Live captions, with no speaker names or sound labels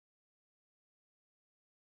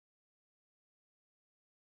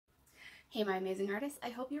Hey my amazing artists, I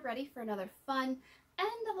hope you're ready for another fun and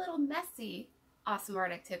a little messy awesome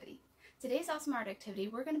art activity. Today's awesome art activity,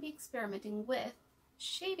 we're going to be experimenting with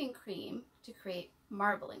shaving cream to create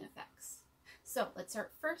marbling effects. So let's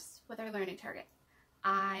start first with our learning target.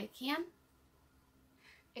 I can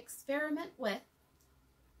experiment with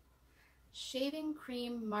shaving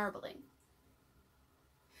cream marbling.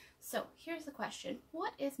 So here's the question,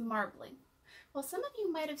 what is marbling? Well, some of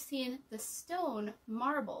you might have seen the stone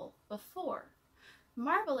marble before.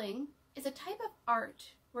 Marbling is a type of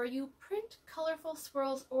art where you print colorful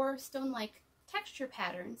swirls or stone-like texture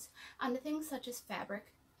patterns onto things such as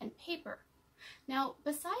fabric and paper. Now,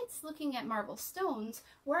 besides looking at marble stones,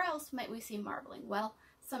 where else might we see marbling? Well,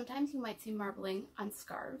 sometimes you might see marbling on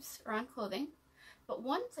scarves or on clothing, but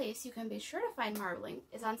one place you can be sure to find marbling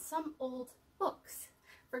is on some old books.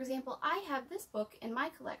 For example, I have this book in my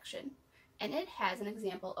collection, and it has an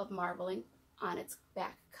example of marbling on its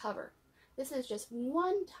back cover. This is just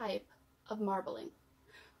one type of marbling.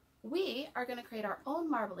 We are going to create our own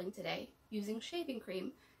marbling today using shaving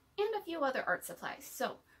cream and a few other art supplies.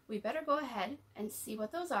 So we better go ahead and see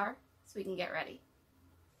what those are so we can get ready.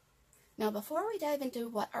 Now before we dive into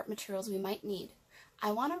what art materials we might need,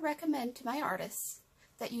 I want to recommend to my artists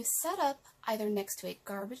that you set up either next to a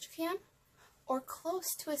garbage can or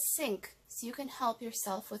close to a sink so you can help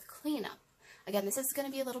yourself with cleanup. Again, this is going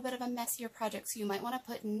to be a little bit of a messier project, so you might want to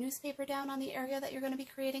put newspaper down on the area that you're going to be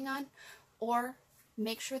creating on, or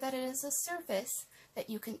make sure that it is a surface that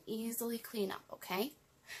you can easily clean up, okay?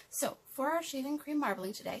 So, for our shaving cream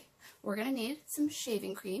marbling today, we're going to need some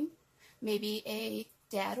shaving cream. Maybe a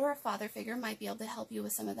dad or a father figure might be able to help you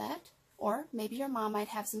with some of that, or maybe your mom might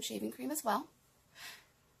have some shaving cream as well.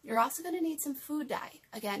 You're also going to need some food dye.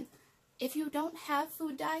 Again, if you don't have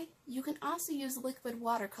food dye, you can also use liquid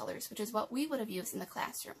watercolors, which is what we would have used in the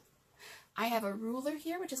classroom. I have a ruler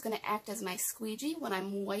here, which is going to act as my squeegee when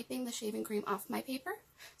I'm wiping the shaving cream off my paper.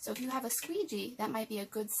 So if you have a squeegee, that might be a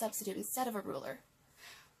good substitute instead of a ruler.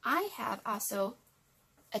 I have also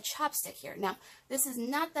a chopstick here. Now, this is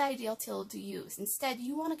not the ideal tool to use. Instead,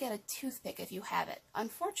 you want to get a toothpick if you have it.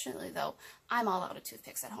 Unfortunately, though, I'm all out of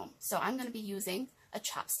toothpicks at home, so I'm going to be using a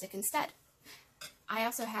chopstick instead. I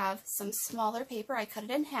also have some smaller paper. I cut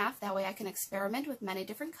it in half. That way I can experiment with many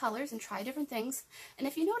different colors and try different things. And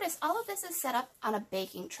if you notice, all of this is set up on a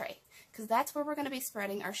baking tray because that's where we're going to be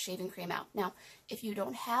spreading our shaving cream out. Now, if you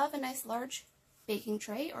don't have a nice large baking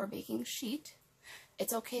tray or baking sheet,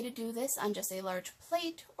 it's okay to do this on just a large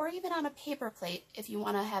plate or even on a paper plate if you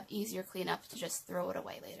want to have easier cleanup to just throw it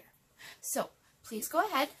away later. So please go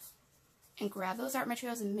ahead and grab those art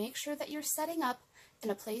materials and make sure that you're setting up in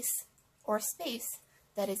a place or space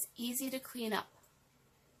that is easy to clean up.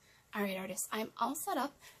 Alright artists, I'm all set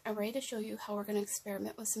up and ready to show you how we're going to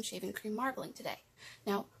experiment with some shaving cream marbling today.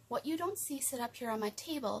 Now, what you don't see set up here on my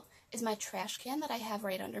table is my trash can that I have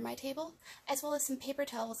right under my table, as well as some paper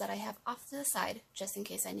towels that I have off to the side, just in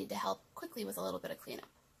case I need to help quickly with a little bit of cleanup.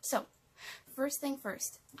 So, first thing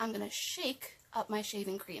first, I'm going to shake up my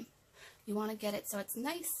shaving cream. You want to get it so it's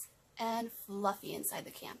nice and fluffy inside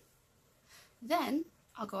the can. Then,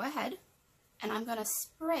 I'll go ahead and I'm going to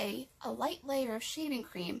spray a light layer of shaving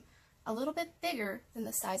cream a little bit bigger than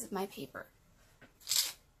the size of my paper.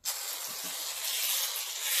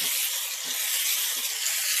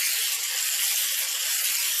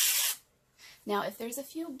 Now, if there's a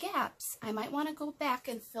few gaps, I might want to go back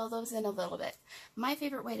and fill those in a little bit. My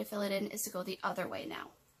favorite way to fill it in is to go the other way now.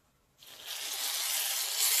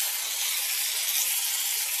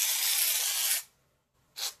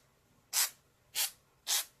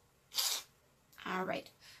 Alright,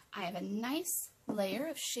 I have a nice layer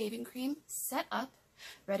of shaving cream set up,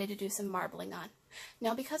 ready to do some marbling on.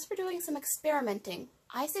 Now because we're doing some experimenting,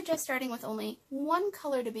 I suggest starting with only one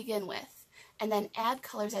color to begin with, and then add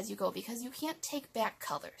colors as you go because you can't take back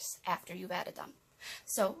colors after you've added them.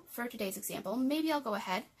 So for today's example, maybe I'll go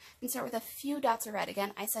ahead and start with a few dots of red.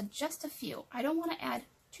 Again, I said just a few. I don't want to add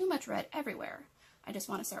too much red everywhere. I just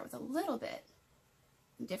want to start with a little bit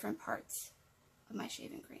in different parts of my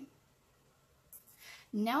shaving cream.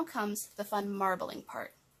 Now comes the fun marbling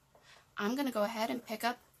part. I'm going to go ahead and pick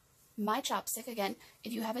up my chopstick. Again,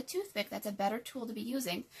 if you have a toothpick, that's a better tool to be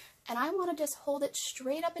using. And I want to just hold it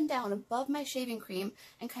straight up and down above my shaving cream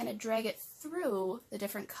and kind of drag it through the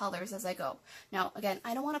different colors as I go. Now, again,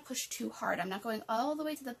 I don't want to push too hard. I'm not going all the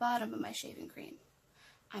way to the bottom of my shaving cream.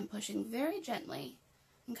 I'm pushing very gently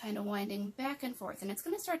and kind of winding back and forth. And it's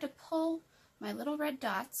going to start to pull my little red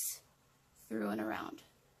dots through and around.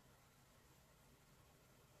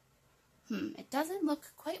 It doesn't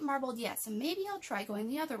look quite marbled yet, so maybe I'll try going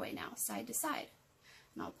the other way now, side to side.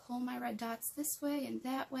 And I'll pull my red dots this way and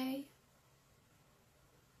that way.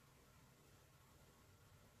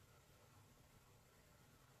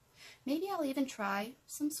 Maybe I'll even try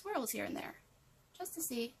some swirls here and there, just to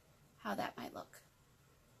see how that might look.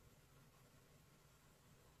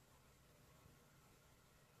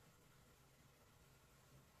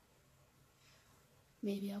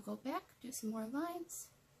 Maybe I'll go back, do some more lines.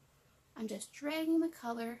 I'm just dragging the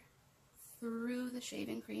color through the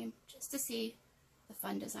shaving cream just to see the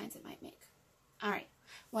fun designs it might make. All right,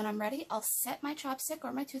 when I'm ready, I'll set my chopstick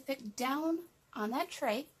or my toothpick down on that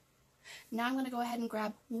tray. Now I'm going to go ahead and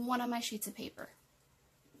grab one of my sheets of paper.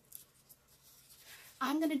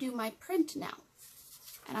 I'm going to do my print now,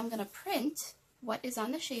 and I'm going to print what is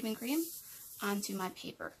on the shaving cream onto my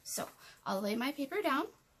paper. So I'll lay my paper down.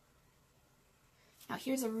 Now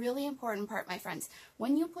here's a really important part, my friends.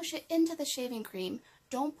 When you push it into the shaving cream,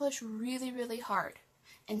 don't push really, really hard.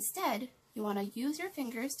 Instead, you want to use your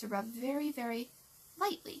fingers to rub very, very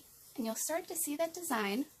lightly, and you'll start to see that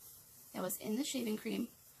design that was in the shaving cream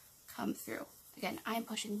come through. Again, I'm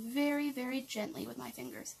pushing very, very gently with my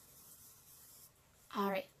fingers. All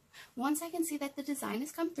right, once I can see that the design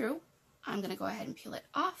has come through, I'm going to go ahead and peel it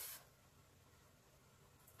off.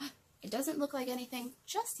 It doesn't look like anything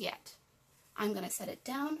just yet. I'm going to set it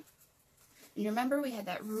down. And remember, we had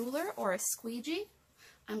that ruler or a squeegee.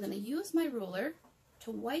 I'm going to use my ruler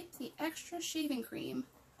to wipe the extra shaving cream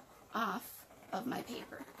off of my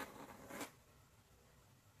paper.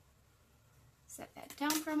 Set that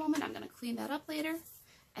down for a moment. I'm going to clean that up later.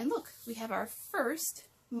 And look, we have our first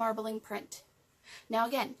marbling print. Now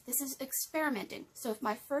again, this is experimenting. So if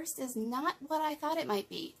my first is not what I thought it might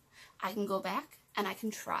be, I can go back and I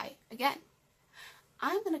can try again.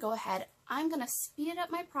 I'm going to go ahead, I'm going to speed up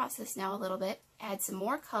my process now a little bit, add some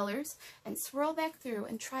more colors, and swirl back through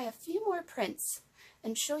and try a few more prints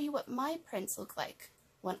and show you what my prints look like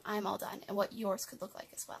when I'm all done and what yours could look like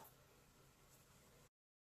as well.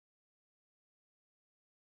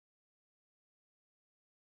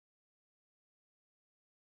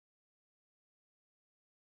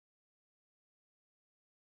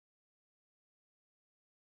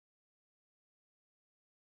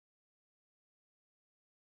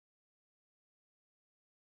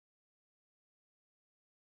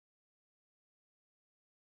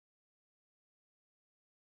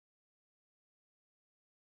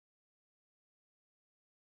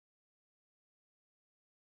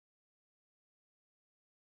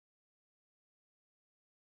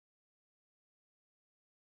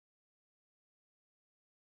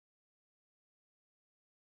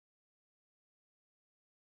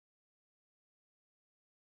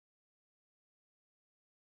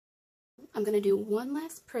 I'm going to do one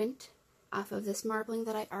last print off of this marbling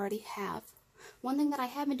that I already have. One thing that I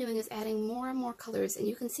have been doing is adding more and more colors, and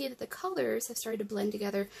you can see that the colors have started to blend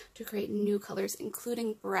together to create new colors,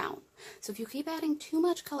 including brown. So if you keep adding too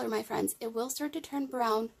much color, my friends, it will start to turn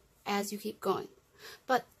brown as you keep going.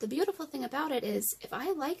 But the beautiful thing about it is, if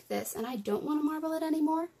I like this and I don't want to marble it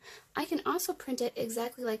anymore, I can also print it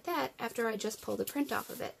exactly like that after I just pull the print off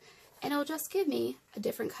of it, and it'll just give me a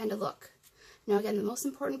different kind of look. Now again, the most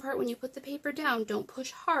important part when you put the paper down, don't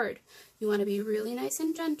push hard. You want to be really nice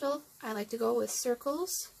and gentle. I like to go with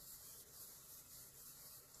circles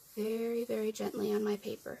very, very gently on my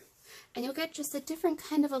paper. And you'll get just a different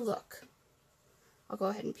kind of a look. I'll go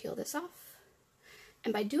ahead and peel this off.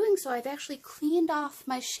 And by doing so, I've actually cleaned off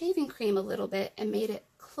my shaving cream a little bit and made it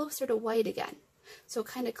closer to white again. So it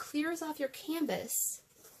kind of clears off your canvas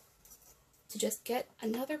to just get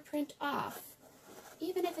another print off.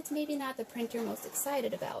 Even if it's maybe not the print you're most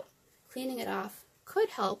excited about, cleaning it off could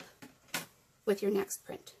help with your next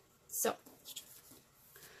print. So,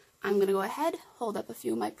 I'm going to go ahead, hold up a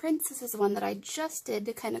few of my prints. This is the one that I just did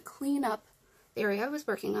to kind of clean up the area I was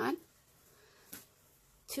working on.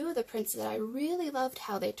 Two of the prints that I really loved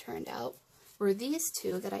how they turned out were these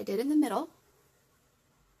two that I did in the middle.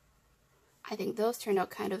 I think those turned out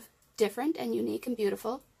kind of different and unique and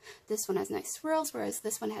beautiful. This one has nice swirls, whereas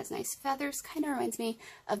this one has nice feathers. Kind of reminds me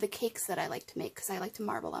of the cakes that I like to make because I like to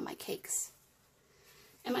marble on my cakes.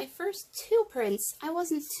 And my first two prints, I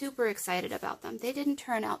wasn't super excited about them. They didn't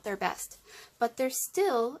turn out their best, but they're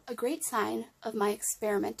still a great sign of my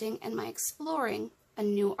experimenting and my exploring a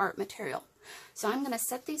new art material. So I'm going to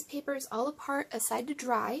set these papers all apart aside to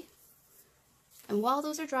dry. And while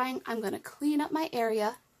those are drying, I'm going to clean up my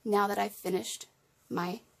area now that I've finished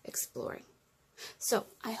my exploring. So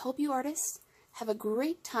I hope you artists have a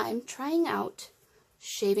great time trying out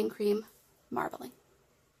shaving cream marbling.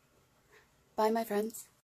 Bye, my friends.